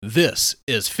This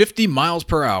is 50 miles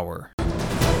per hour.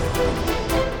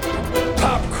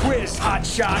 Pop quiz,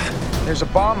 hotshot. There's a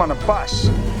bomb on a bus.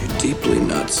 You're deeply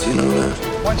nuts, you know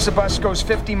that? Once the bus goes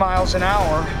 50 miles an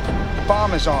hour, the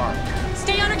bomb is armed.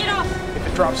 Stay on or get off. If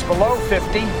it drops below 50,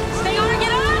 Stay on or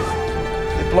get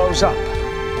off. it blows up.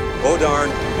 Oh, darn.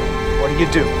 What do you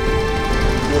do?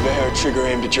 You have a hair trigger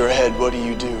aimed at your head. What do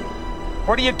you do?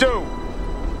 What do you do?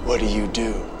 What do you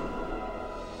do?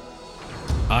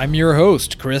 I'm your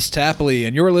host, Chris Tapley,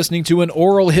 and you're listening to an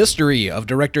oral history of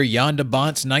director Jan de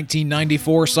Bont's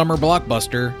 1994 summer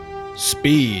blockbuster,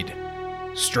 Speed.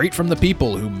 Straight from the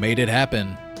people who made it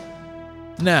happen.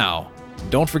 Now,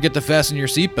 don't forget to fasten your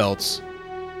seatbelts.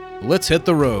 Let's hit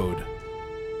the road.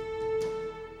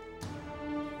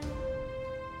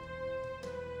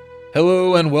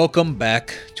 Hello and welcome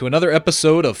back to another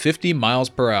episode of 50 Miles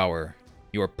Per Hour,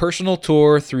 your personal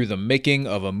tour through the making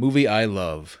of a movie I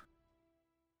love.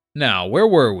 Now, where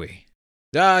were we?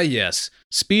 Yes,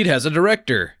 Speed has a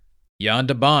director, Jan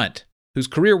de Bont, whose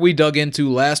career we dug into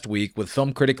last week with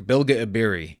film critic Bilge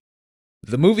Ebiri.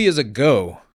 The movie is a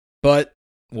go, but,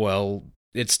 well,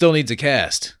 it still needs a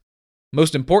cast.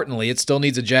 Most importantly, it still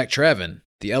needs a Jack Traven,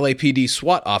 the LAPD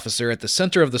SWAT officer at the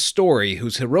center of the story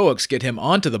whose heroics get him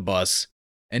onto the bus,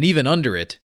 and even under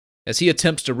it, as he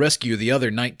attempts to rescue the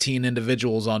other 19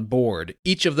 individuals on board,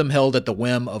 each of them held at the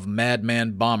whim of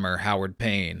madman bomber Howard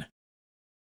Payne.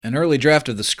 An early draft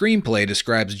of the screenplay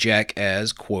describes Jack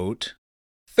as, quote,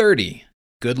 30,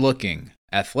 good-looking,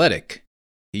 athletic.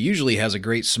 He usually has a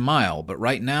great smile, but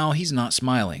right now he's not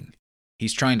smiling.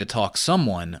 He's trying to talk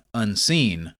someone,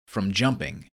 unseen, from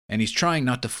jumping, and he's trying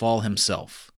not to fall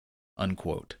himself,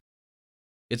 unquote.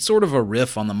 It's sort of a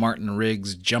riff on the Martin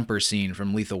Riggs jumper scene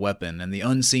from Lethal Weapon, and the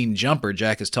unseen jumper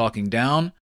Jack is talking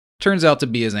down turns out to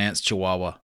be his aunt's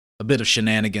chihuahua. A bit of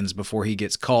shenanigans before he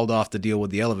gets called off to deal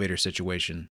with the elevator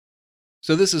situation.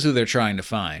 So this is who they're trying to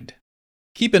find.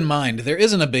 Keep in mind, there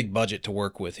isn't a big budget to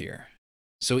work with here.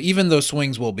 So even though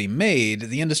swings will be made,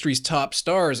 the industry's top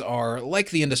stars are, like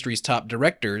the industry's top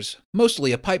directors,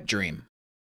 mostly a pipe dream.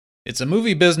 It's a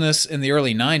movie business in the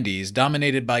early 90s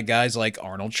dominated by guys like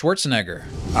Arnold Schwarzenegger.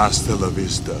 Hasta la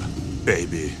vista,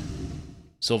 baby.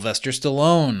 Sylvester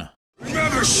Stallone.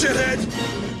 Remember,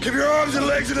 shithead, keep your arms and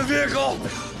legs in the vehicle.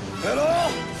 And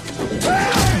all.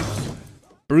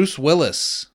 Bruce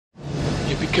Willis.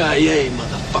 Yippee-ki-yay,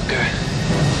 motherfucker.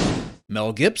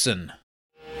 Mel Gibson.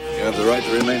 You have the right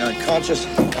to remain unconscious.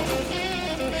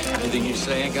 Anything you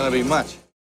say ain't gonna be much.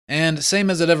 And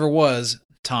same as it ever was,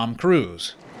 Tom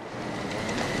Cruise.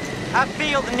 I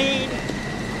feel the need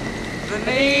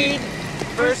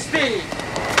for speed.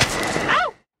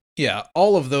 Ow! Yeah,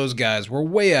 all of those guys were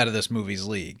way out of this movie's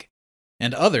league.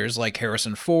 And others like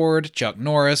Harrison Ford, Chuck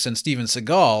Norris, and Steven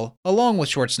Seagal, along with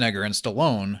Schwarzenegger and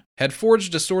Stallone, had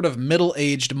forged a sort of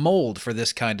middle-aged mold for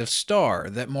this kind of star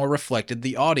that more reflected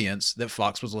the audience that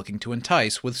Fox was looking to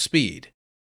entice with Speed.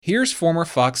 Here's former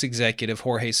Fox executive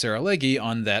Jorge Saralegui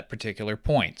on that particular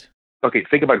point. Okay,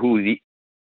 think about who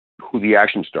the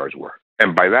action stars were.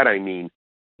 And by that I mean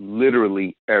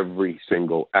literally every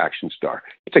single action star.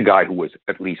 It's a guy who was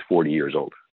at least 40 years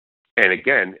old. And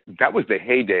again, that was the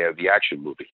heyday of the action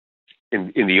movie.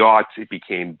 In the aughts, it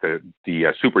became the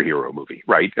superhero movie,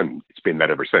 right? And it's been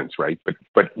that ever since, right?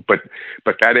 But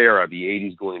that era, the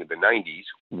 80s going into the 90s,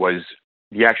 was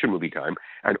the action movie time.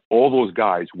 And all those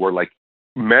guys were like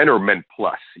men or men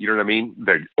plus. You know what I mean?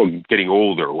 They're getting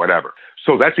older or whatever.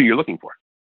 So that's who you're looking for.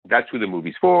 That's who the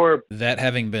movie's for. That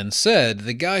having been said,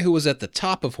 the guy who was at the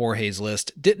top of Jorge's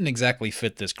list didn't exactly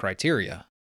fit this criteria.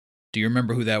 Do you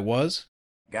remember who that was?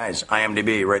 Guys,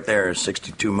 IMDb right there is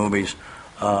 62 movies,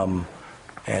 and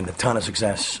a ton of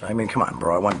success. I mean, come on,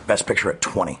 bro. I won Best Picture at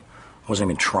 20. I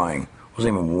wasn't even trying. I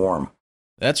wasn't even warm.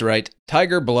 That's right,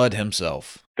 Tiger Blood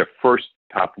himself. The first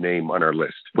top name on our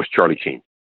list was Charlie Sheen,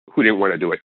 who didn't want to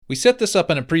do it. We set this up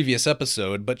in a previous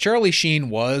episode, but Charlie Sheen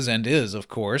was and is, of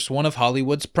course, one of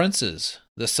Hollywood's princes,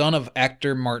 the son of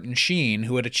actor Martin Sheen,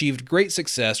 who had achieved great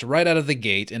success right out of the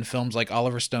gate in films like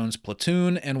Oliver Stone's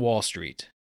Platoon and Wall Street.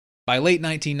 By late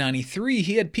 1993,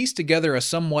 he had pieced together a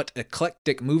somewhat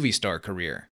eclectic movie star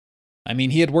career. I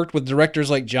mean, he had worked with directors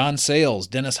like John Sayles,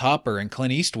 Dennis Hopper, and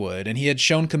Clint Eastwood, and he had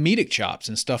shown comedic chops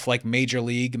in stuff like Major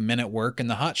League, Men at Work, and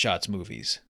the Hot Shots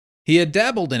movies. He had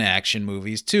dabbled in action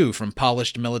movies, too, from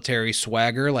polished military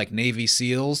swagger like Navy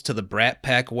SEALs to the Brat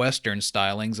Pack Western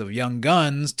stylings of Young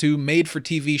Guns to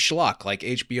made-for-TV schlock like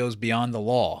HBO's Beyond the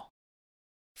Law.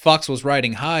 Fox was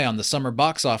riding high on the summer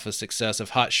box office success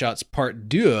of Hot Shots Part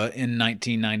 2 in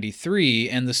 1993,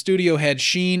 and the studio had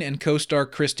Sheen and co-star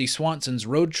Kristy Swanson's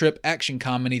road trip action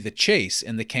comedy The Chase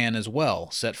in the can as well,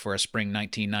 set for a spring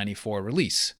 1994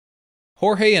 release.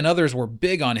 Jorge and others were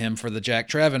big on him for the Jack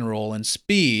Traven role in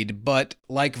Speed, but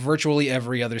like virtually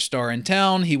every other star in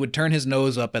town, he would turn his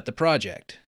nose up at the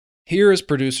project. Here is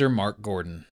producer Mark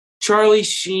Gordon. Charlie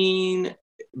Sheen,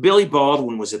 Billy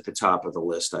Baldwin was at the top of the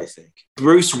list, I think.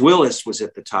 Bruce Willis was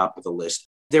at the top of the list.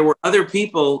 There were other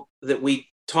people that we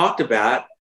talked about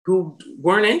who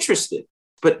weren't interested,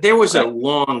 but there was a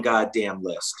long goddamn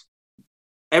list.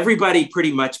 Everybody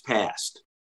pretty much passed.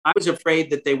 I was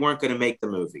afraid that they weren't going to make the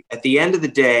movie. At the end of the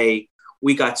day,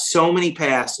 we got so many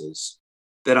passes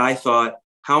that I thought,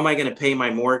 how am I going to pay my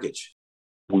mortgage?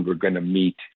 We were going to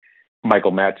meet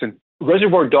Michael Madsen.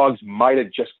 Reservoir Dogs might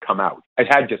have just come out. It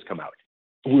had just come out.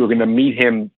 We were going to meet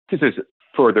him. This is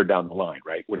further down the line,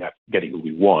 right? We're not getting who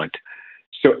we want.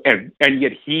 So, and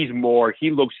yet he's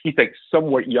like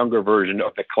somewhat younger version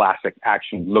of the classic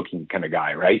action looking kind of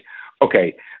guy, right?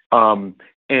 Okay.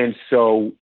 And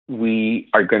so we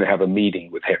are going to have a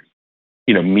meeting with him,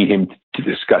 meet him to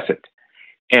discuss it.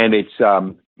 And it's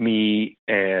me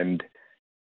and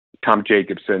Tom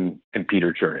Jacobson and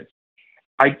Peter Chernin.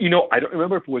 I don't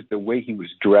remember if it was the way he was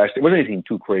dressed. It wasn't anything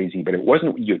too crazy, but it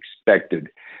wasn't what you expected.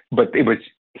 But it was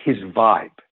his vibe.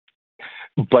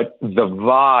 But the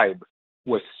vibe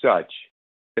was such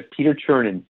that Peter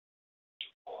Chernin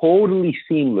totally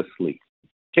seamlessly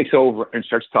takes over and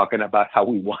starts talking about how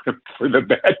we want him for the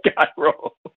bad guy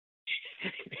role.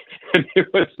 And it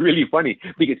was really funny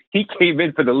because he came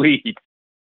in for the lead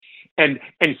and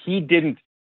he didn't,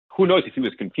 who knows if he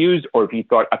was confused or if he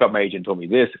thought, I thought my agent told me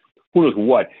this, who knows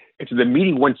what. And so the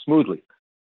meeting went smoothly.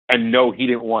 And no, he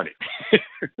didn't want it.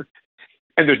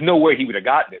 And there's no way he would have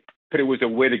gotten it, but it was a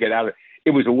way to get out of it.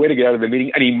 It was a way to get out of the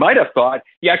meeting. And he might have thought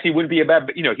he actually wouldn't be a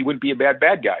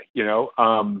bad guy. He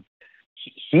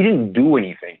didn't do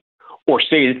anything or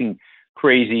say anything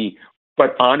crazy,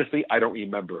 but honestly, I don't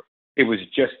remember. It was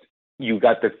just, you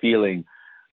got the feeling,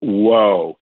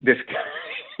 whoa, this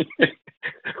guy,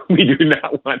 we do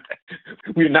not want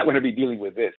to be dealing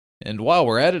with this. And while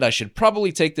we're at it, I should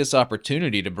probably take this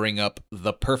opportunity to bring up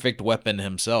the perfect weapon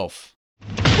himself.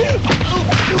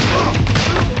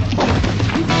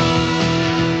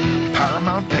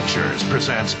 Paramount Pictures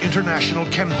presents international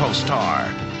Kenpo star,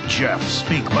 Jeff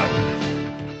Speakman.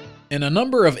 In a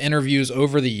number of interviews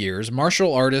over the years,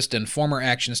 martial artist and former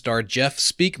action star Jeff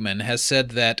Speakman has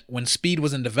said that when Speed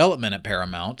was in development at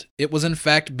Paramount, it was in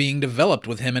fact being developed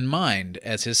with him in mind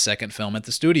as his second film at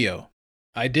the studio.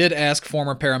 I did ask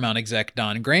former Paramount exec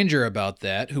Don Granger about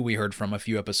that, who we heard from a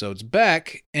few episodes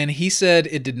back, and he said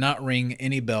it did not ring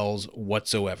any bells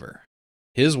whatsoever.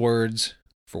 His words,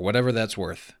 for whatever that's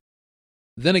worth.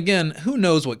 Then again, who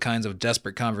knows what kinds of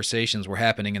desperate conversations were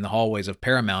happening in the hallways of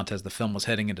Paramount as the film was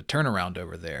heading into turnaround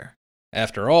over there.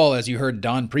 After all, as you heard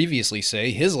Don previously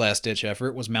say, his last-ditch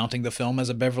effort was mounting the film as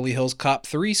a Beverly Hills Cop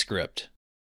 3 script.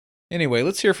 Anyway,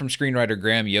 let's hear from screenwriter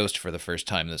Graham Yost for the first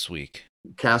time this week.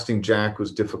 Casting Jack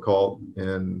was difficult,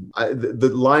 and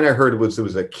the line I heard was there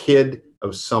was a kid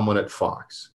of someone at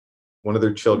Fox. One of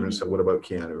their children said, "What about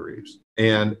Keanu Reeves?"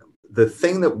 And the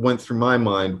thing that went through my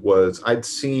mind was I'd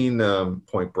seen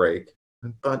Point Break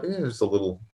and thought, it's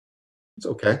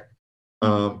okay.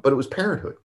 But it was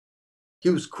Parenthood.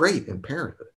 He was great in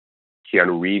Parenthood.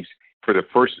 Keanu Reeves, for the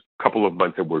first couple of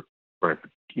months that we're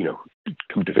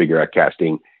come to figure out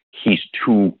casting, he's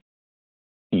too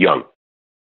young.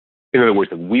 In other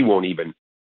words, we won't even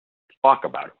talk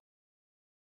about him.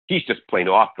 He's just plain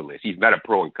off the list. He's not a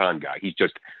pro and con guy. He's a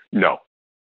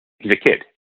kid.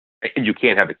 And you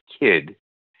can't have a kid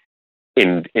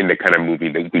in the kind of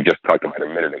movie that we just talked about a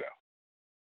minute ago.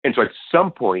 And so at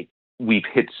some point, we've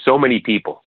hit so many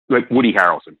people. Like Woody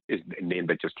Harrelson is the name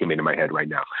that just came into my head right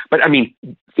now. But I mean,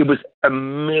 it was a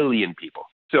million people.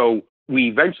 So we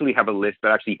eventually have a list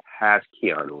that actually has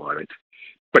Keanu on it.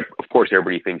 But of course,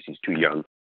 everybody thinks he's too young.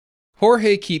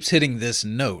 Jorge keeps hitting this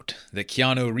note that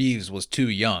Keanu Reeves was too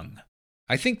young.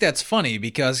 I think that's funny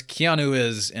because Keanu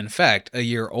is, in fact, a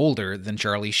year older than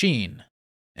Charlie Sheen,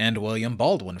 and William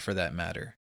Baldwin for that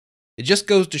matter. It just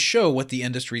goes to show what the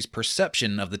industry's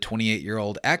perception of the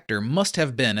 28-year-old actor must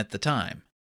have been at the time.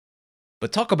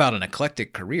 But talk about an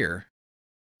eclectic career.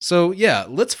 So yeah,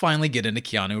 let's finally get into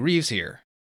Keanu Reeves here.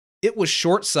 It was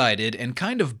short-sighted and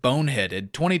kind of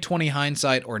boneheaded, 20/20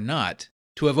 hindsight or not,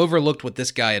 to have overlooked what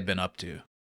this guy had been up to.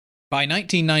 By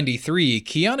 1993,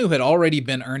 Keanu had already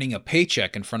been earning a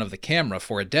paycheck in front of the camera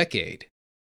for a decade.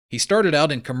 He started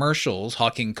out in commercials,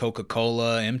 hawking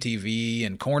Coca-Cola, MTV,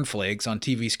 and cornflakes on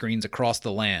TV screens across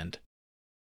the land.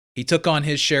 He took on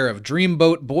his share of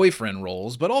dreamboat boyfriend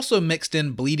roles, but also mixed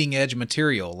in bleeding-edge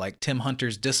material like Tim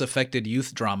Hunter's disaffected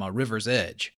youth drama River's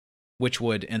Edge, which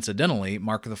would, incidentally,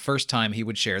 mark the first time he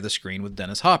would share the screen with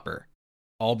Dennis Hopper.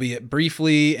 albeit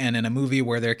briefly and in a movie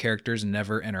where their characters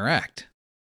never interact.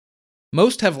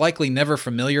 Most have likely never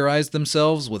familiarized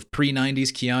themselves with pre-90s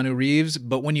Keanu Reeves,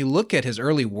 but when you look at his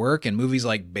early work in movies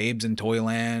like Babes in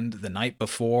Toyland, The Night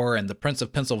Before, and The Prince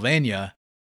of Pennsylvania,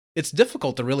 it's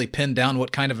difficult to really pin down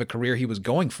what kind of a career he was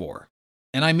going for.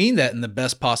 And I mean that in the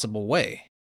best possible way.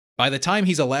 By the time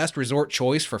he's a last resort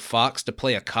choice for Fox to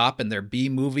play a cop in their B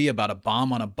movie about a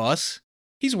bomb on a bus,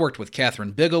 he's worked with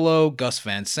Catherine Bigelow, Gus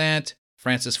Van Sant,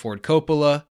 Francis Ford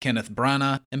Coppola, Kenneth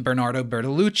Branagh, and Bernardo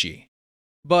Bertolucci.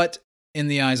 But in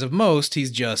the eyes of most, he's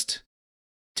just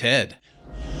Ted.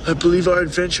 I believe our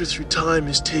adventure through time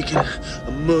has taken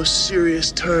a most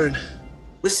serious turn.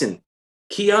 Listen,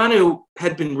 Keanu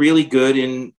had been really good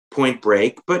in Point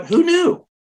Break, but who knew?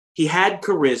 He had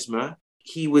charisma.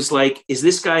 He was like, is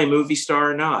this guy a movie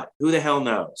star or not? Who the hell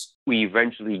knows? We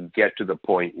eventually get to the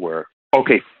point where,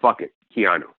 okay, fuck it,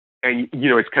 Keanu. And,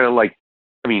 it's kind of like,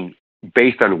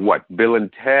 based on what? Bill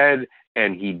and Ted,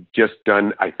 and he'd just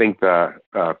done, I think, the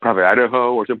Private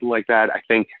Idaho or something like that. I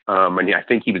think, I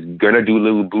think he was gonna do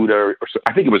Little Buddha, or so,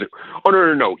 I think it was. Oh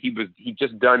no! He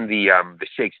just done the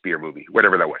Shakespeare movie,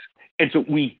 whatever that was. And so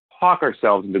we talk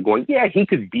ourselves into going, yeah, he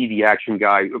could be the action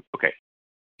guy. Okay.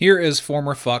 Here is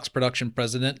former Fox production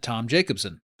president Tom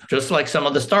Jacobson. Just like some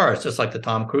of the stars, just like the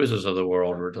Tom Cruises of the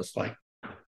world, were just like,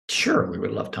 sure, we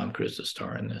would love Tom Cruise to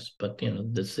star in this, but the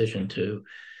decision to,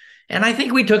 and I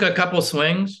think we took a couple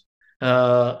swings.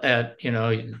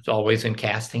 It's always in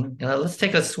casting. Let's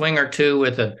take a swing or two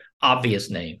with an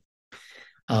obvious name.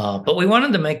 But we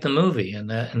wanted to make the movie, and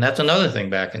that's another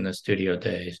thing back in the studio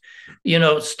days.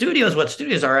 What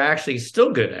studios are actually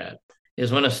still good at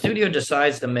is when a studio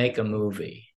decides to make a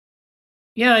movie.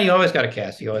 Yeah, you always got to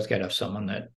cast. You always got to have someone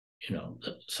that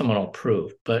someone will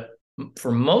prove. But for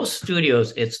most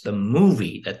studios, it's the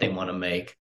movie that they want to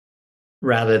make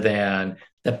rather than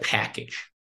the package.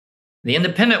 The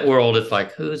independent world is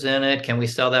like, who's in it? Can we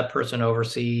sell that person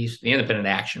overseas? The independent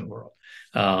action world.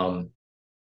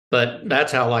 But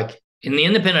that's how, like, in the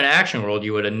independent action world,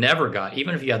 you would have never got,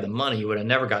 even if you had the money, you would have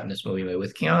never gotten this movie made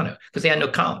with Keanu because he had no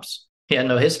comps. He had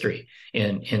no history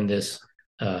in this.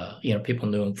 People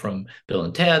knew him from Bill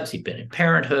and Ted's. He'd been in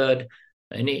Parenthood.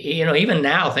 And, even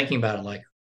now thinking about it, like,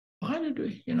 why did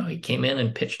we, he came in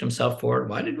and pitched himself forward.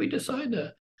 Why did we decide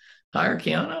to hire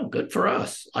Keanu? Good for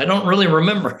us. I don't really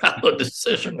remember how the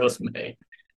decision was made.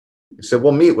 He said,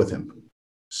 well, meet with him.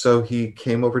 So he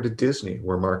came over to Disney,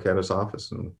 where Mark had his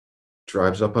office, and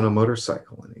drives up on a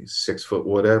motorcycle, and he's 6 foot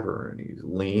whatever, and he's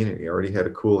lean, and he already had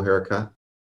a cool haircut.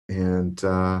 And,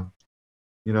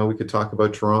 we could talk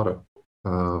about Toronto.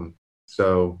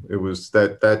 So it was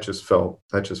that just felt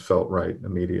right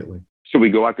immediately. So we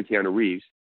go out to Keanu Reeves.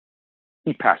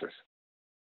 He passes.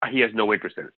 He has no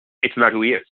interest in it. It's not who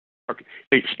he is. Okay,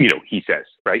 he says,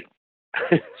 right?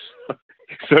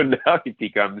 So now it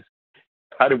becomes,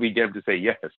 how do we get him to say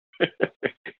yes?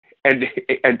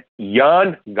 and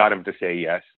Jan got him to say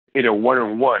yes in a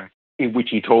one-on-one in which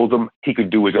he told him he could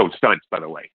do his own stunts, by the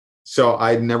way. So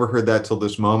I'd never heard that till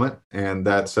this moment, and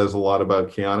that says a lot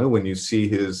about Keanu when you see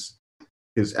his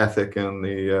ethic in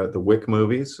the Wick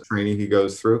movies, training he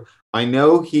goes through. I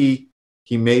know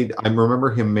I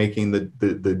remember him making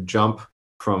the jump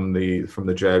from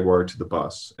the Jaguar to the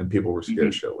bus, and people were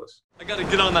scared shitless. I gotta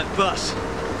get on that bus.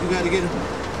 You gotta get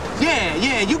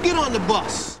Yeah, you get on the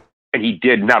bus. And he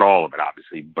did, not all of it,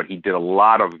 obviously, but he did a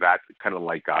lot of that kind of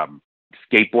like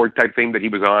skateboard type thing that he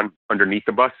was on underneath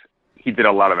the bus. He did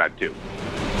a lot of that too.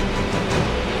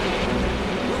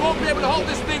 We won't be able to hold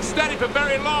this thing steady for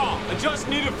very long. I just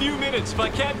need a few minutes. If I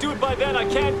can't do it by then, I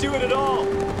can't do it at all.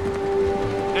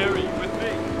 Harry, you with me?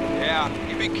 Yeah,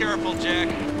 you be careful, Jack.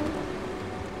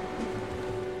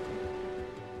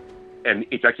 And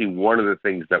it's actually one of the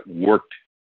things that worked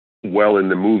well in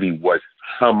the movie was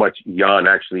how much Jan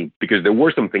actually, because there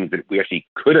were some things that we actually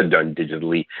could have done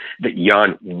digitally that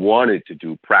Jan wanted to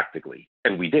do practically,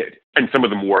 and we did. And some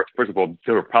of them were, first of all,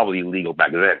 they were probably illegal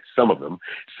back then. Some of them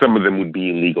would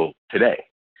be illegal today.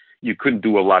 You couldn't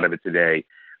do a lot of it today,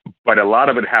 but a lot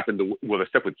of it happened, the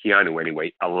stuff with Keanu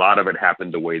anyway, a lot of it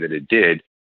happened the way that it did,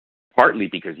 partly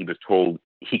because he was told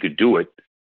he could do it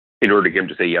in order to get him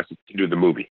to say yes to do the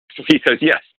movie. So he says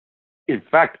yes. In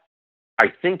fact, I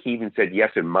think he even said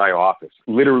yes in my office.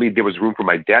 Literally, there was room for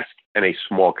my desk and a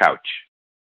small couch.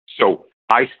 So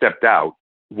I stepped out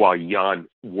while Jan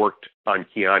worked on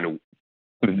Keanu,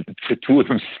 the two of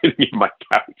them sitting in my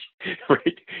couch,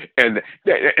 right? And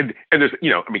there's,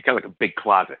 kind of like a big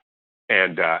closet.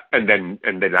 And then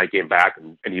I came back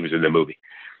and he was in the movie.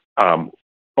 Or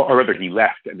rather, he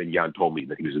left, and then Jan told me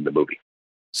that he was in the movie.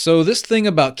 So this thing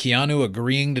about Keanu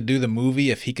agreeing to do the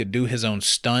movie if he could do his own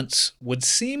stunts would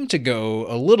seem to go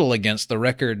a little against the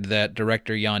record that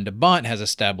director Jan de Bont has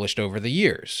established over the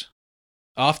years.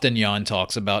 Often Jan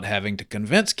talks about having to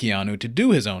convince Keanu to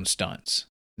do his own stunts,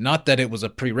 not that it was a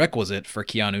prerequisite for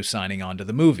Keanu signing on to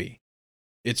the movie.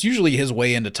 It's usually his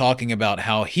way into talking about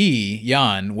how he,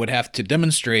 Jan, would have to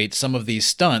demonstrate some of these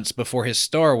stunts before his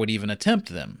star would even attempt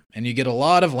them, and you get a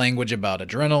lot of language about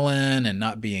adrenaline and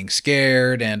not being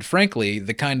scared, and frankly,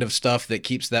 the kind of stuff that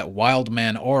keeps that wild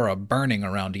man aura burning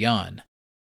around Jan.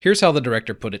 Here's how the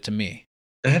director put it to me.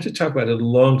 I had to talk about it a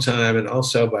long time, and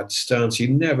also about stunts. He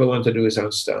never wanted to do his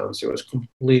own stunts. He was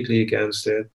completely against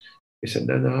it. He said,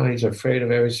 no, he's afraid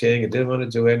of everything. He didn't want to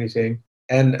do anything.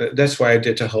 And that's why I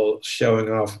did the whole showing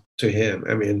off to him.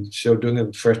 I mean, doing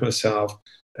it first myself,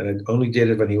 and I only did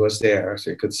it when he was there,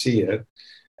 so he could see it,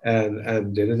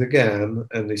 and did it again,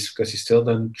 and because he still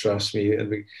didn't trust me.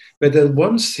 But then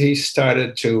once he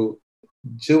started to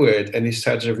do it, and he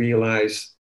started to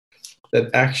realize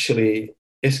that actually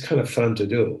it's kind of fun to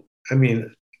do. I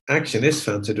mean, action is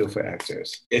fun to do for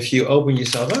actors if you open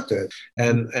yourself up to it,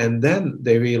 and then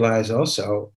they realize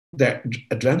also their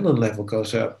adrenaline level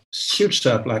goes up, shoots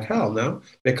up like hell now,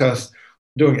 because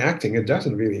doing acting, it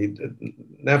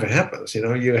never happens.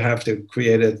 You have to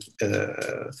create it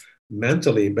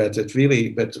mentally, but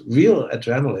real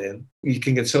adrenaline, you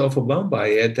can get so overwhelmed by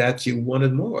it that you want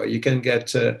it more. You can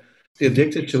get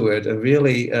addicted to it, and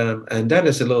really, and that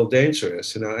is a little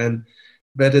dangerous,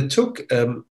 but it took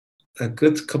a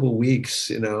good couple of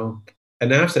weeks, and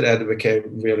after that, it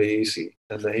became really easy.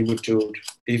 And he would do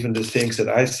even the things that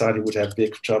I thought he would have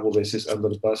big trouble with, is under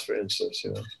the bus, for instance,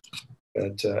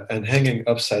 But and hanging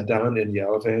upside down in the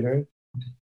elevator.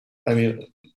 I mean,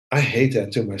 I hate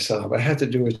that to myself. I had to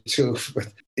do it too, but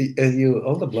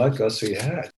all the blood goes through your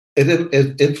head.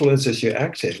 It influences your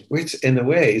acting, which in a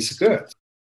way is good.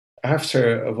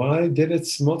 After a while, I did it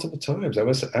multiple times. I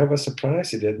was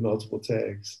surprised he did multiple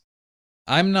takes.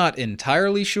 I'm not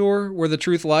entirely sure where the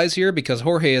truth lies here, because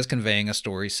Jorge is conveying a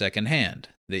story secondhand,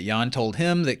 that Jan told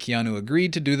him that Keanu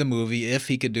agreed to do the movie if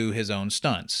he could do his own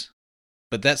stunts.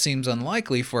 But that seems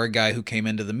unlikely for a guy who came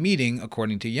into the meeting,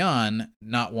 according to Jan,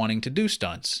 not wanting to do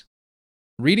stunts.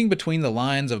 Reading between the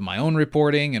lines of my own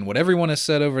reporting and what everyone has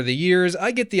said over the years,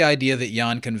 I get the idea that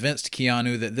Jan convinced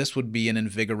Keanu that this would be an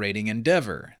invigorating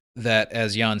endeavor, that,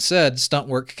 as Jan said, stunt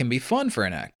work can be fun for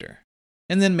an actor.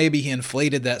 And then maybe he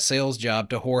inflated that sales job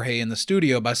to Jorge in the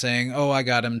studio by saying, oh, I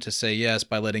got him to say yes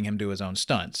by letting him do his own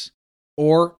stunts.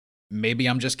 Or maybe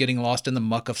I'm just getting lost in the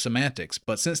muck of semantics,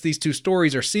 but since these two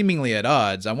stories are seemingly at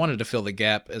odds, I wanted to fill the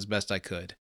gap as best I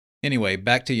could. Anyway,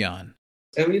 back to Jan.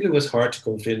 It really was hard to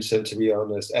convince him, to be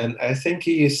honest. And I think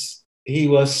he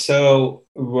was so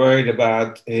worried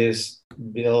about his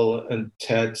Bill and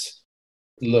Ted's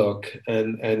look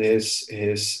and his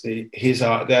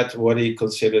that what he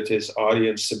considered his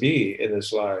audience to be in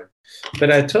his life.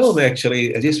 But I told him,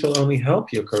 actually, this will only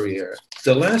help your career.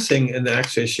 The last thing an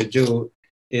actor should do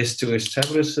is to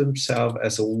establish himself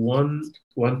as a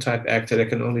one-type actor that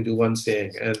can only do one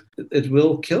thing. And it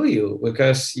will kill you,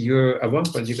 because at one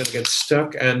point you're going to get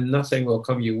stuck and nothing will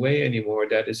come your way anymore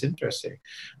that is interesting.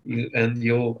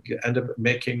 You'll end up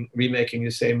remaking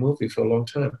the same movie for a long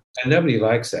time. And nobody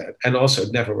likes that. And also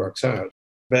it never works out.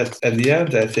 But at the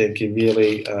end, I think he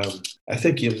really, I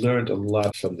think he learned a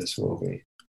lot from this movie,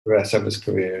 the rest of his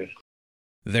career.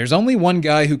 There's only one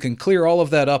guy who can clear all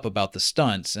of that up about the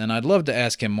stunts, and I'd love to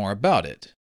ask him more about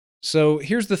it. So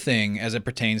here's the thing as it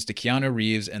pertains to Keanu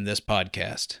Reeves and this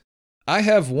podcast. I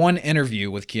have one interview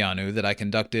with Keanu that I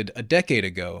conducted a decade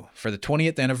ago for the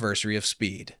 20th anniversary of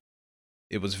Speed.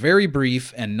 It was very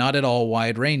brief and not at all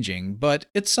wide-ranging, but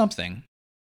it's something.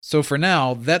 So for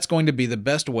now, that's going to be the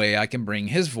best way I can bring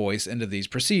his voice into these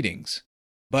proceedings.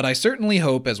 But I certainly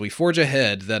hope as we forge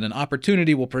ahead that an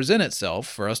opportunity will present itself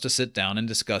for us to sit down and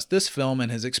discuss this film and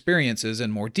his experiences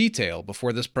in more detail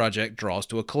before this project draws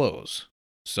to a close.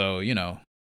 So,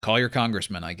 call your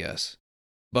congressman, I guess.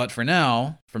 But for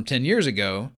now, from 10 years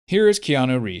ago, here is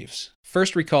Keanu Reeves,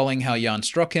 first recalling how Jan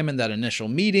struck him in that initial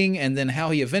meeting and then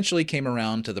how he eventually came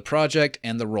around to the project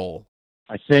and the role.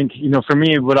 I think, for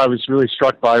me, what I was really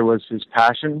struck by was his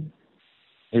passion,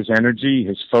 his energy,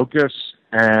 his focus,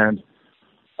 and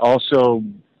also,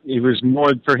 it was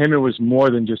more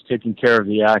than just taking care of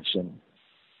the action.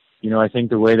 I think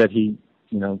the way that he,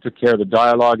 took care of the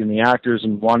dialogue and the actors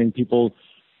and wanting people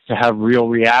to have real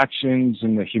reactions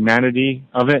and the humanity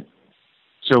of it.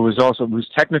 So it was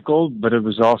technical, but it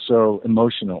was also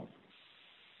emotional.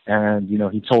 And,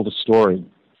 he told a story.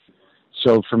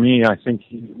 So for me, I think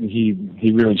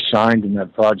he really shined in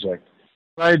that project.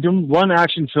 I had done one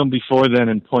action film before then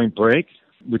in Point Break,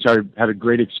 which I had a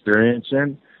great experience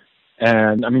in.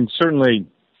 And I mean, certainly,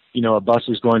 a bus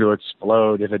is going to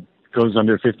explode if it goes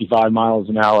under 55 miles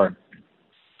an hour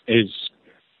is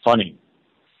funny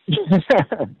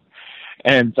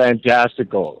and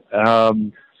fantastical.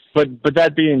 But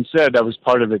that being said, that was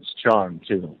part of its charm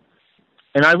too.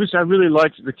 And I really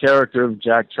liked the character of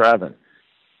Jack Traven.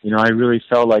 I really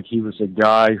felt like he was a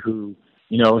guy who,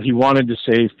 he wanted to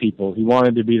save people. He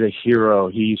wanted to be the hero.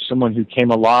 He's someone who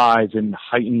came alive in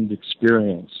heightened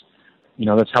experience.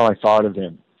 That's how I thought of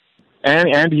him.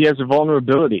 And he has a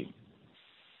vulnerability.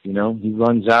 He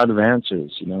runs out of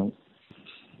answers,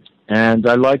 And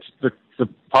I liked the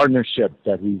partnership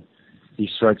that he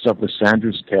strikes up with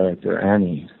Sandra's character,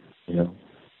 Annie.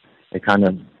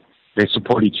 They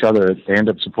support each other. They end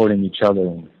up supporting each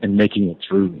other and making it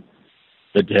through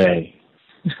the day.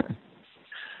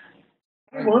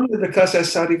 I wondered because I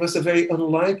thought he was a very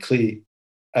unlikely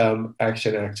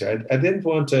action actor. I didn't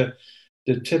want the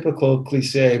typical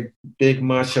cliche big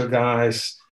macho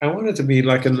guys. I wanted to be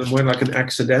more like an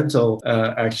accidental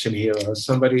action hero,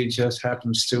 somebody who just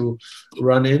happens to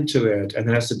run into it and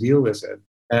has to deal with it.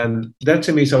 And that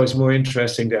to me is always more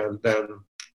interesting than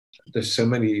there's so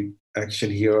many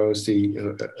action heroes.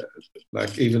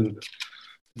 Like even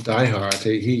Die Hard,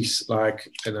 he's like,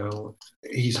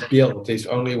 he's built. He's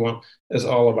only one. It's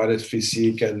all about his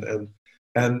physique, and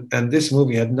this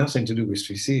movie had nothing to do with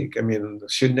physique. I mean, it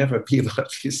should never be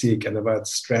about physique and about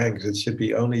strength. It should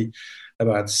be only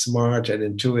about smart and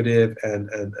intuitive and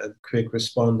quick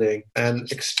responding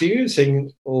and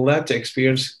experiencing. Let the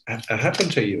experience happen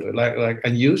to you,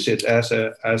 and use it as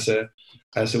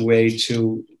a way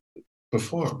to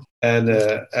perform, and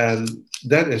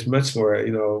that is much more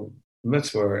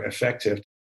effective.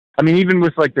 I mean, even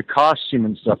with the costume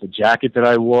and stuff, the jacket that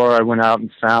I wore, I went out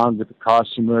and found with the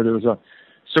costumer. There was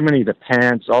so many of the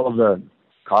pants, all of the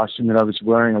costume that I was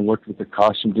wearing. I worked with the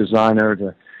costume designer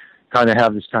to kind of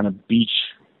have this kind of beach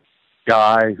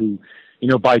guy who,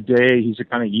 by day he's a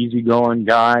kind of easygoing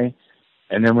guy,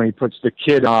 and then when he puts the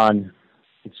kid on,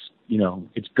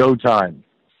 it's go time.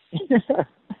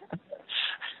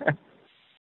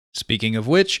 Speaking of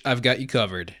which, I've got you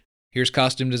covered. Here's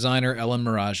costume designer Ellen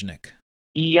Mirajnik.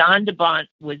 Jan de Bont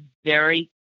was very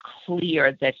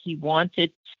clear that he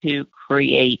wanted to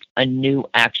create a new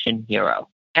action hero.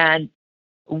 And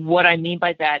what I mean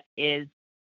by that is,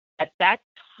 at that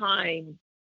time,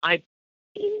 I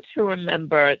seem to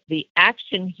remember the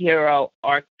action hero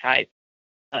archetype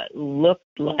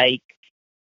looked like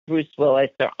Bruce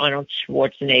Willis or Arnold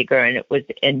Schwarzenegger, and it was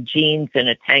in jeans and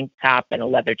a tank top and a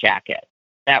leather jacket.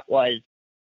 That was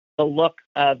the look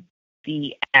of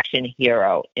the action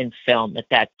hero in film at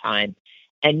that time.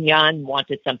 And Jan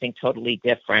wanted something totally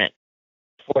different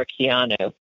for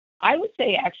Keanu. I would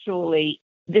say, actually,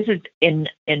 this is in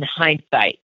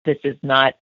hindsight, this is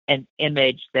not an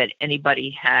image that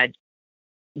anybody had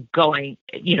going,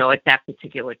 at that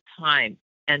particular time.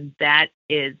 And that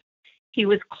is, he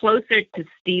was closer to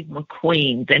Steve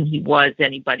McQueen than he was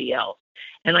anybody else.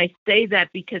 And I say that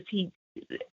because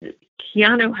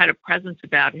Keanu had a presence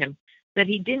about him that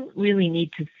he didn't really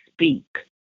need to speak.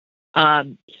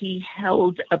 He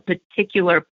held a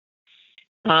particular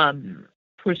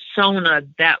persona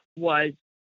that was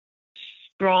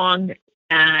strong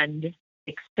and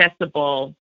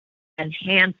accessible and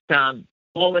handsome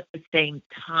all at the same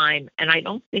time. And I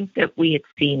don't think that we had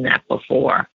seen that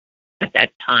before at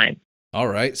that time. All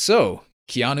right, so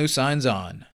Keanu signs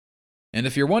on. And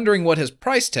if you're wondering what his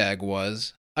price tag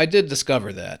was, I did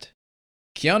discover that.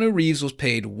 Keanu Reeves was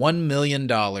paid $1 million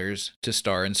to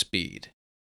star in Speed.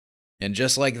 And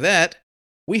just like that,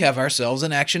 we have ourselves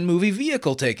an action movie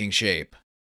vehicle taking shape.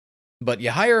 But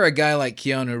you hire a guy like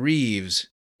Keanu Reeves,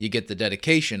 you get the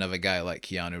dedication of a guy like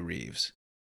Keanu Reeves.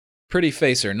 Pretty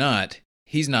face or not,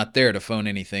 he's not there to phone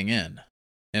anything in.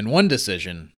 And one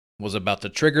decision was about to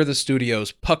trigger the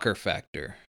studio's pucker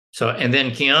factor. So, and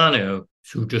then Keanu,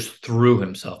 who just threw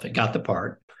himself and got the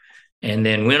part, and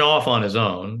then went off on his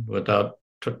own without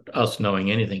us knowing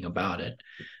anything about it,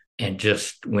 and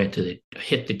just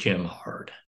hit the gym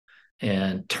hard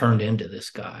and turned into this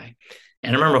guy.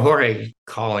 And I remember Jorge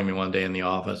calling me one day in the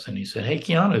office, and he said, "Hey,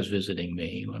 Keanu's visiting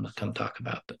me. You want to come talk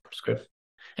about the script?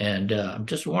 And I'm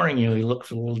just warning you, he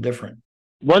looks a little different."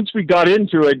 Once we got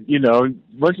into it,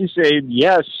 once you say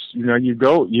yes, you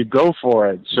go for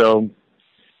it. So,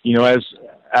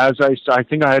 as I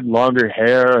think I had longer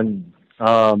hair, and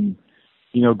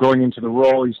going into the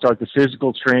role, you start the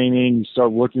physical training, you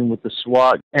start working with the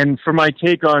SWAT. And for my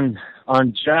take on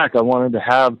Jack, I wanted to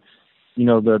have,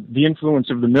 the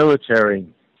influence of the military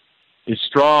is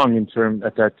strong in term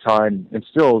at that time, and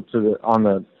still on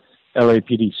the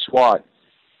LAPD SWAT.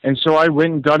 And so I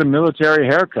went and got a military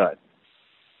haircut.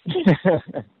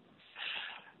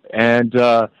 And,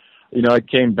 I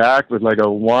came back with like a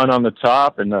 1 on the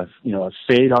top and a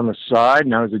fade on the side.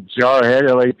 And I was a jarhead,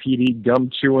 LAPD,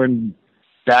 gum-chewing,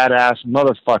 badass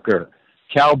motherfucker,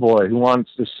 cowboy who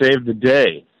wants to save the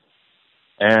day.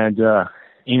 And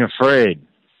ain't afraid.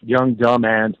 Young, dumb,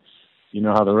 and you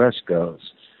know how the rest goes.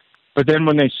 But then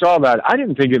when they saw that, I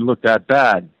didn't think it looked that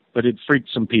bad, but it freaked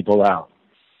some people out.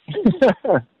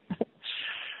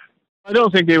 I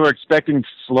don't think they were expecting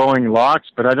flowing locks,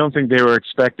 but I don't think they were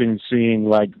expecting seeing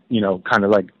kind of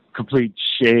like complete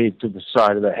shave to the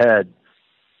side of the head.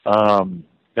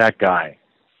 That guy.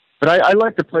 But I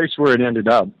like the place where it ended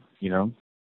up,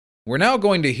 We're now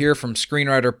going to hear from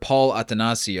screenwriter Paul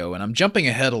Atanasio, and I'm jumping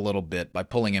ahead a little bit by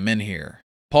pulling him in here.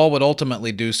 Paul would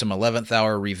ultimately do some 11th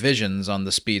hour revisions on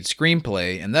the Speed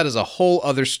screenplay, and that is a whole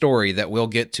other story that we'll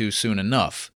get to soon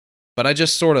enough. But I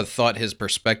just sort of thought his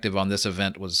perspective on this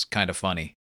event was kind of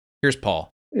funny. Here's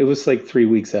Paul. It was like 3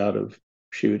 weeks out of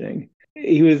shooting.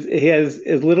 He has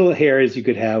as little hair as you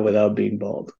could have without being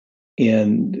bald.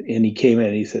 And he came in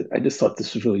and he said, I just thought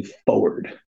this was really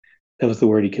forward. That was the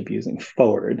word he kept using,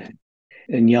 forward.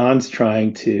 And Jan's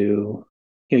trying to,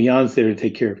 Jan's there to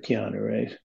take care of Keanu,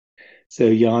 right?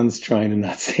 So Jan's trying to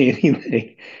not say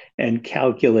anything and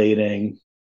calculating,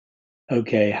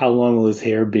 okay, how long will his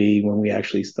hair be when we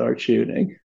actually start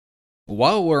shooting?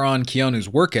 While we're on Keanu's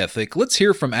work ethic, let's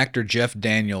hear from actor Jeff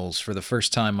Daniels for the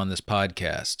first time on this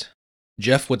podcast.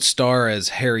 Jeff would star as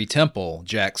Harry Temple,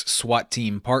 Jack's SWAT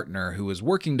team partner, who is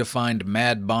working to find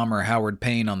Mad Bomber Howard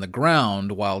Payne on the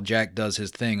ground while Jack does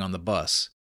his thing on the bus.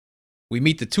 We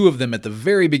meet the two of them at the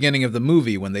very beginning of the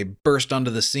movie when they burst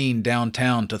onto the scene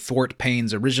downtown to thwart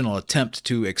Payne's original attempt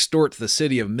to extort the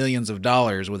city of millions of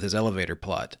dollars with his elevator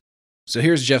plot. So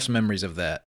here's Jeff's memories of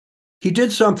that. He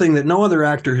did something that no other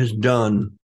actor has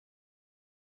done,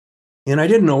 and I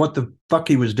didn't know what the fuck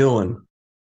he was doing.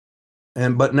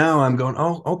 But now I'm going,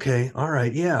 oh, okay, all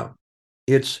right, yeah.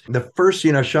 It's the first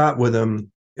scene I shot with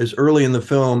him is early in the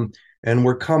film, and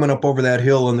we're coming up over that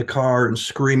hill in the car and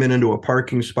screaming into a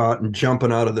parking spot and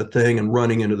jumping out of the thing and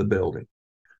running into the building.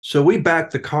 So we back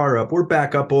the car up. We're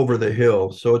back up over the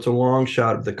hill, so it's a long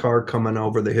shot of the car coming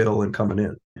over the hill and coming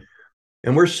in.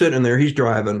 And we're sitting there, he's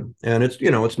driving, and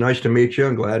it's nice to meet you.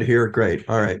 I'm glad to hear it. Great.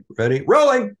 All right, ready?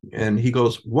 Rolling. And he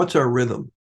goes, what's our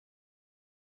rhythm?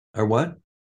 Our what?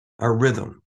 Our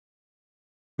rhythm.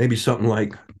 Maybe something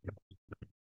like,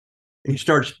 and he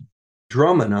starts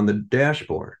drumming on the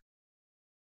dashboard.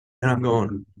 And I'm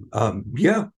going,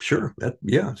 yeah, sure.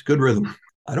 It's good rhythm.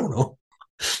 I don't know.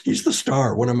 He's the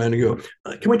star. What am I going to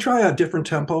go? Can we try a different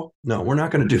tempo? No, we're not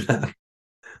going to do that.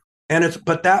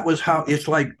 But that was how it's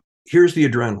like, here's the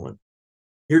adrenaline.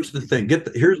 Here's the thing.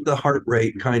 Here's the heart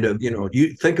rate kind of,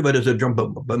 you think of it as a drum,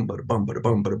 bum, bum, bum, bum,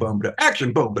 bum, bum, bum,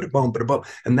 action, bum, bum, bum, bum,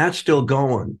 and that's still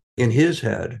going in his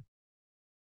head.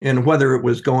 And whether it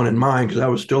was going in mine, because I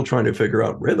was still trying to figure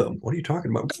out rhythm. What are you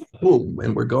talking about? Boom,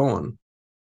 and we're going.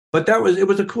 But it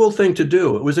was a cool thing to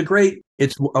do.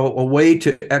 It's a way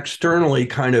to externally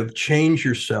kind of change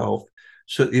yourself.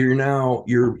 So you're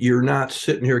not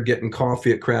sitting here getting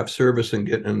coffee at craft service and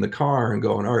getting in the car and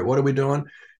going, all right, what are we doing?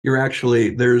 You're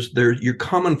actually, you're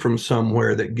coming from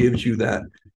somewhere that gives you that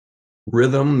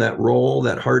rhythm, that roll,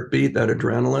 that heartbeat, that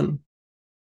adrenaline.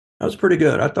 That was pretty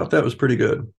good. I thought that was pretty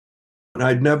good. And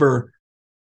I'd never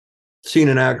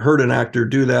heard an actor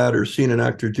do that or seen an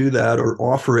actor do that or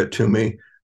offer it to me.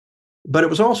 But it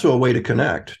was also a way to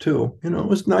connect too. It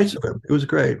was nice of him. It was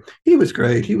great. He was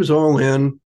great. He was all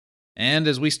in. And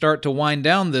as we start to wind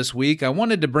down this week, I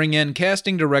wanted to bring in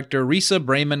casting director Risa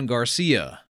Brayman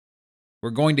Garcia.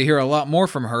 We're going to hear a lot more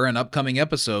from her in upcoming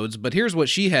episodes, but here's what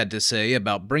she had to say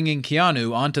about bringing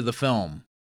Keanu onto the film.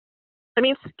 I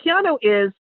mean,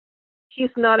 Keanu he's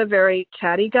not a very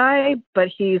chatty guy, but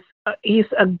he's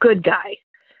a good guy.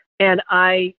 And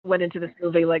I went into this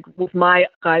movie with my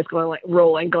eyes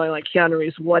rolling, going like, Keanu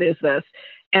Reeves, what is this?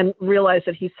 And realized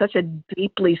that he's such a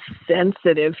deeply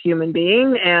sensitive human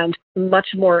being and much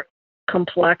more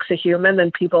complex a human than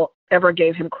people ever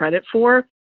gave him credit for.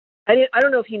 I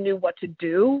don't know if he knew what to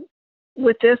do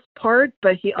with this part,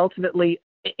 but he ultimately,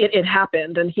 it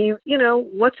happened. And he,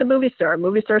 what's a movie star? A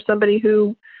movie star is somebody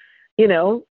who,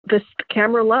 this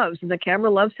camera loves, and the camera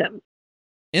loves him.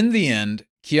 In the end,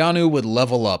 Keanu would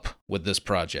level up with this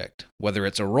project, whether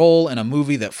it's a role in a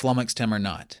movie that flummoxed him or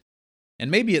not. And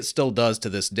maybe it still does to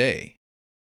this day.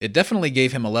 It definitely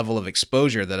gave him a level of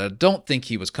exposure that I don't think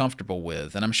he was comfortable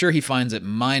with, and I'm sure he finds it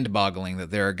mind-boggling that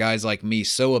there are guys like me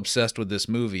so obsessed with this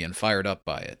movie and fired up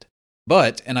by it.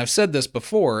 But, and I've said this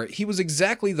before, he was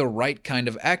exactly the right kind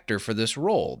of actor for this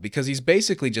role, because he's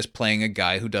basically just playing a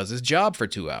guy who does his job for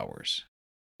 2 hours.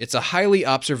 It's a highly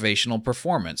observational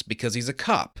performance because he's a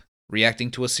cop,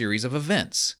 reacting to a series of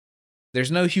events.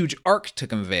 There's no huge arc to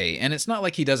convey, and it's not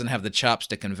like he doesn't have the chops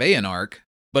to convey an arc,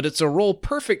 but it's a role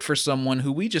perfect for someone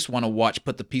who we just want to watch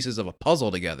put the pieces of a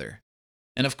puzzle together.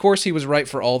 And of course he was right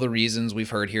for all the reasons we've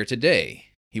heard here today.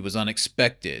 He was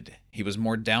unexpected. He was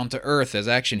more down-to-earth as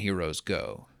action heroes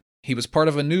go. He was part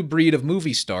of a new breed of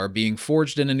movie star being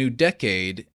forged in a new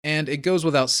decade, and it goes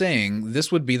without saying, this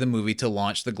would be the movie to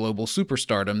launch the global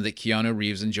superstardom that Keanu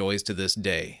Reeves enjoys to this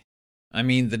day. I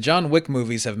mean, the John Wick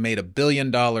movies have made $1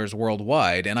 billion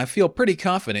worldwide, and I feel pretty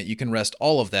confident you can rest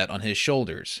all of that on his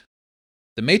shoulders.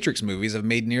 The Matrix movies have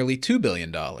made nearly $2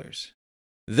 billion.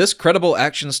 This credible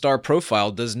action star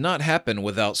profile does not happen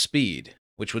without Speed,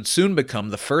 which would soon become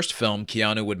the first film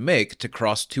Keanu would make to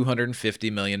cross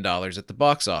 $250 million at the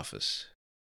box office.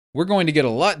 We're going to get a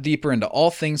lot deeper into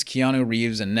all things Keanu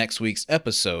Reeves in next week's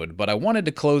episode, but I wanted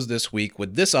to close this week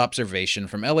with this observation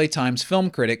from LA Times film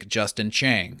critic Justin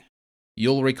Chang.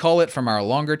 You'll recall it from our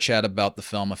longer chat about the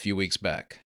film a few weeks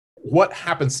back. What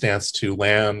happenstance to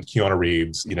land Keanu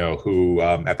Reeves, who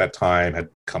at that time had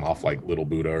come off like Little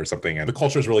Buddha or something, and the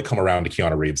culture has really come around to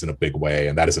Keanu Reeves in a big way,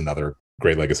 and that is another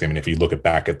great legacy. I mean, if you look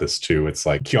back at this too, it's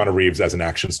like Keanu Reeves as an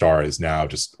action star is now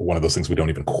just one of those things we don't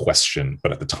even question,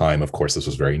 but at the time, of course, this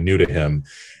was very new to him.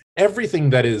 Everything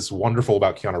that is wonderful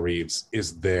about Keanu Reeves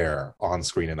is there on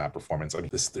screen in that performance. I mean,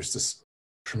 there's this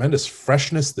tremendous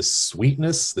freshness, this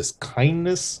sweetness, this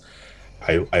kindness.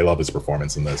 I love his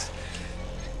performance in this.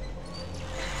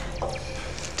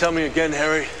 Tell me again,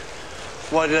 Harry.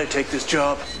 Why did I take this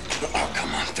job? Oh,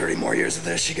 come on. 30 more years of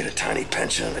this, you get a tiny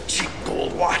pension and a cheap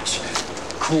gold watch.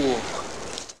 Cool.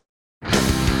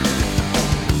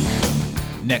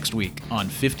 Next week on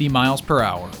 50 Miles Per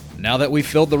Hour. Now that we've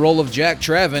filled the role of Jack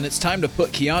Traven, it's time to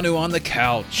put Keanu on the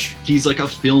couch. He's like a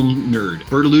film nerd.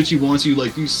 Bertolucci wants you,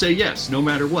 you say yes, no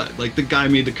matter what. The guy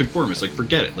made The Conformist.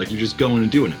 Forget it. You're just going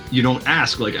and doing it. You don't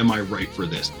ask, am I right for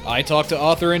this? I talked to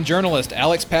author and journalist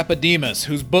Alex Papademos,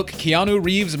 whose book Keanu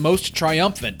Reeves Most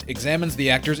Triumphant examines the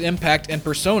actor's impact and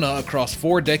persona across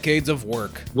 4 decades of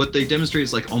work. What they demonstrate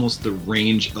is almost the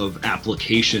range of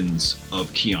applications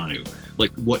of Keanu.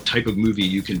 What type of movie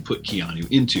you can put Keanu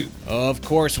into. Of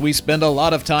course, we spend a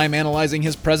lot of time analyzing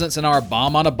his presence in our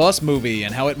Bomb on a Bus movie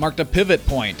and how it marked a pivot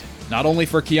point, not only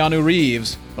for Keanu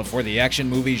Reeves, but for the action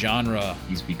movie genre.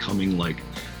 He's becoming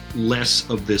less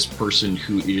of this person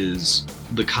who is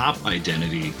the cop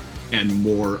identity and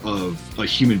more of a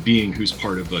human being who's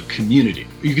part of a community.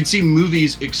 You can see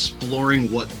movies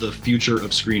exploring what the future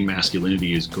of screen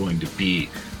masculinity is going to be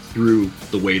through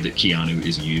the way that Keanu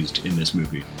is used in this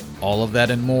movie. All of that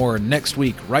and more next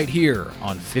week right here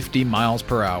on 50 Miles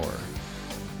Per Hour.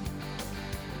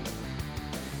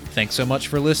 Thanks so much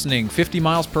for listening. 50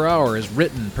 Miles Per Hour is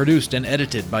written, produced, and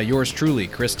edited by yours truly,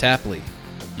 Chris Tapley.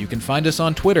 You can find us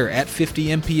on Twitter at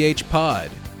 50MPH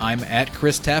Pod. I'm at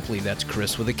Chris Tapley, that's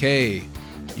Chris with a K.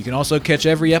 You can also catch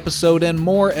every episode and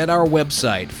more at our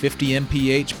website,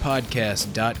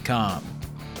 50mphpodcast.com.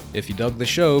 If you dug the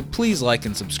show, please like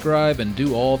and subscribe and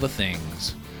do all the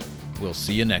things. We'll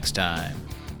see you next time.